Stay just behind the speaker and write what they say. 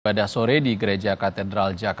Ibadah sore di Gereja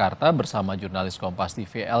Katedral Jakarta bersama jurnalis Kompas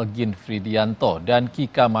TV Elgin Fridianto dan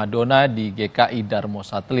Kika Madona di GKI Darmo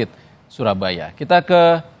Satelit, Surabaya. Kita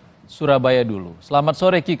ke Surabaya dulu. Selamat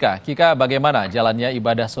sore Kika. Kika, bagaimana jalannya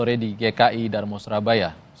ibadah sore di GKI Darmo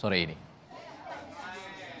Surabaya sore ini?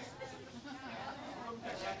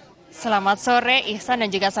 Selamat sore Ihsan dan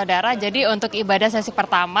juga saudara. Jadi untuk ibadah sesi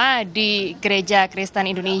pertama di Gereja Kristen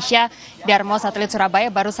Indonesia Darmo Satelit Surabaya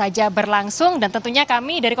baru saja berlangsung dan tentunya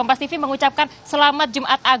kami dari Kompas TV mengucapkan selamat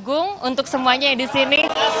Jumat Agung untuk semuanya yang di sini.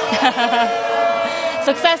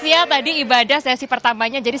 Sukses ya tadi ibadah sesi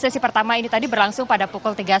pertamanya. Jadi sesi pertama ini tadi berlangsung pada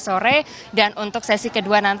pukul 3 sore dan untuk sesi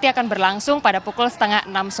kedua nanti akan berlangsung pada pukul setengah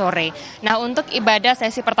 6 sore. Nah untuk ibadah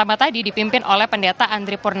sesi pertama tadi dipimpin oleh Pendeta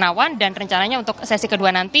Andri Purnawan dan rencananya untuk sesi kedua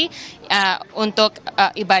nanti untuk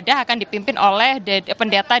ibadah akan dipimpin oleh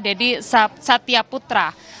Pendeta Dedi Satya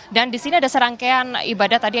Putra. Dan di sini ada serangkaian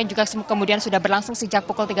ibadah tadi yang juga kemudian sudah berlangsung sejak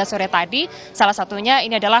pukul 3 sore tadi. Salah satunya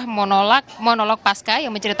ini adalah monolog Paskah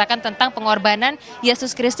yang menceritakan tentang pengorbanan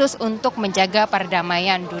Yesus Kristus untuk menjaga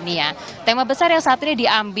perdamaian dunia. Tema besar yang saat ini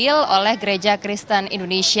diambil oleh Gereja Kristen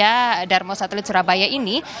Indonesia Darmo Satelit Surabaya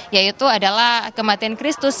ini yaitu adalah kematian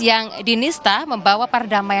Kristus yang dinista membawa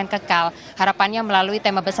perdamaian kekal. Harapannya melalui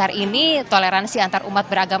tema besar ini toleransi antar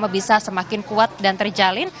umat beragama bisa semakin kuat dan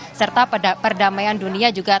terjalin serta perdamaian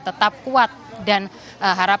dunia juga tetap kuat dan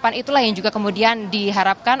harapan itulah yang juga kemudian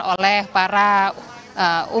diharapkan oleh para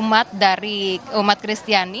umat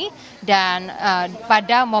Kristiani dan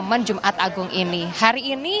pada momen Jumat Agung ini.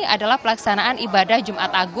 Hari ini adalah pelaksanaan ibadah Jumat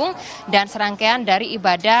Agung dan serangkaian dari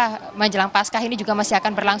ibadah menjelang Paskah ini juga masih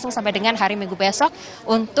akan berlangsung sampai dengan hari Minggu besok.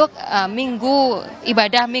 Untuk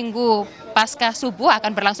ibadah Minggu Paskah subuh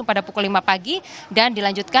akan berlangsung pada pukul 5 pagi dan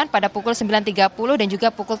dilanjutkan pada pukul 9.30 dan juga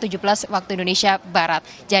pukul 17 waktu Indonesia Barat.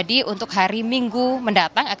 Jadi untuk hari Minggu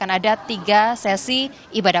mendatang akan ada 3 sesi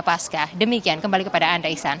ibadah Paskah. Demikian, kembali kepada Anda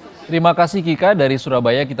Ihsan. Terima kasih Kika. Dari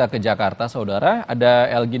Surabaya kita ke Jakarta, saudara. Ada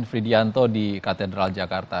Elgin Fridianto di Katedral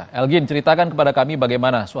Jakarta. Elgin, ceritakan kepada kami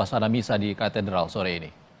bagaimana suasana misa di Katedral sore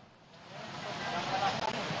ini.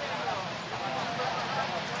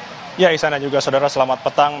 Ya, Ihsan dan juga saudara, selamat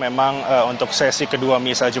petang. Memang untuk sesi kedua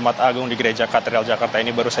misa Jumat Agung di Gereja Katedral Jakarta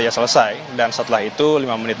ini baru saja selesai. Dan setelah itu 5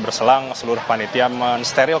 menit berselang seluruh panitia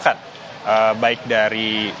mensterilkan baik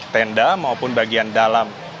dari tenda maupun bagian dalam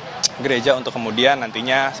gereja untuk kemudian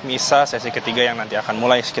nantinya misa sesi ketiga yang nanti akan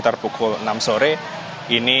mulai sekitar pukul 6 sore.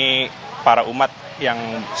 Ini para umat yang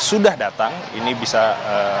sudah datang ini bisa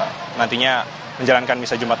nantinya menjalankan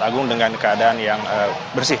misa Jumat Agung dengan keadaan yang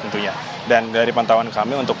bersih tentunya. Dan dari pantauan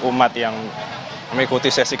kami untuk umat yang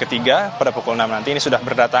mengikuti sesi ketiga pada pukul 6 nanti ini sudah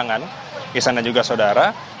berdatangan, Ihsan dan juga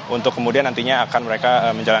saudara, untuk kemudian nantinya akan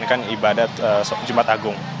mereka menjalankan ibadat Jumat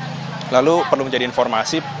Agung. Lalu perlu menjadi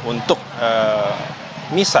informasi untuk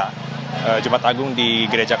misa Jumat Agung di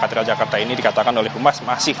Gereja Katedral Jakarta ini dikatakan oleh Kompas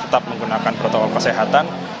masih tetap menggunakan protokol kesehatan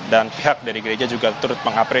dan pihak dari gereja juga turut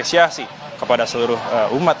mengapresiasi kepada seluruh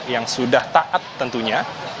umat yang sudah taat tentunya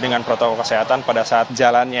dengan protokol kesehatan pada saat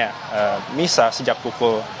jalannya misa sejak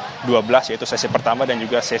pukul 12 yaitu sesi pertama dan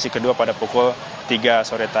juga sesi kedua pada pukul 3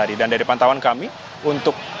 sore tadi. Dan dari pantauan kami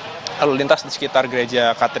untuk lalu lintas di sekitar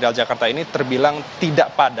Gereja Katedral Jakarta ini terbilang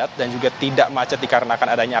tidak padat dan juga tidak macet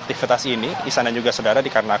dikarenakan adanya aktivitas ini. Ihsan dan juga saudara,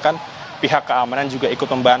 dikarenakan pihak keamanan juga ikut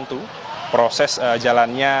membantu proses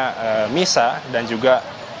jalannya misa dan juga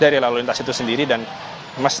dari lalu lintas itu sendiri. Dan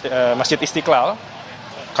Masjid Istiqlal,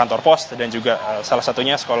 kantor pos dan juga salah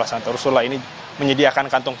satunya Sekolah Santa Ursula ini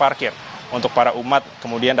menyediakan kantung parkir untuk para umat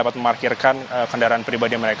kemudian dapat memarkirkan kendaraan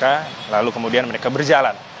pribadi mereka lalu kemudian mereka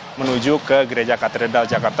berjalan menuju ke Gereja Katedral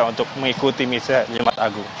Jakarta untuk mengikuti misa Jumat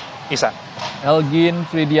Agung. Ihsan. Elgin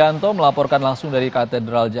Fridianto melaporkan langsung dari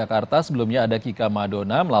Katedral Jakarta. Sebelumnya ada Kika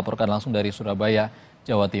Madona melaporkan langsung dari Surabaya,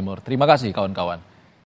 Jawa Timur. Terima kasih kawan-kawan.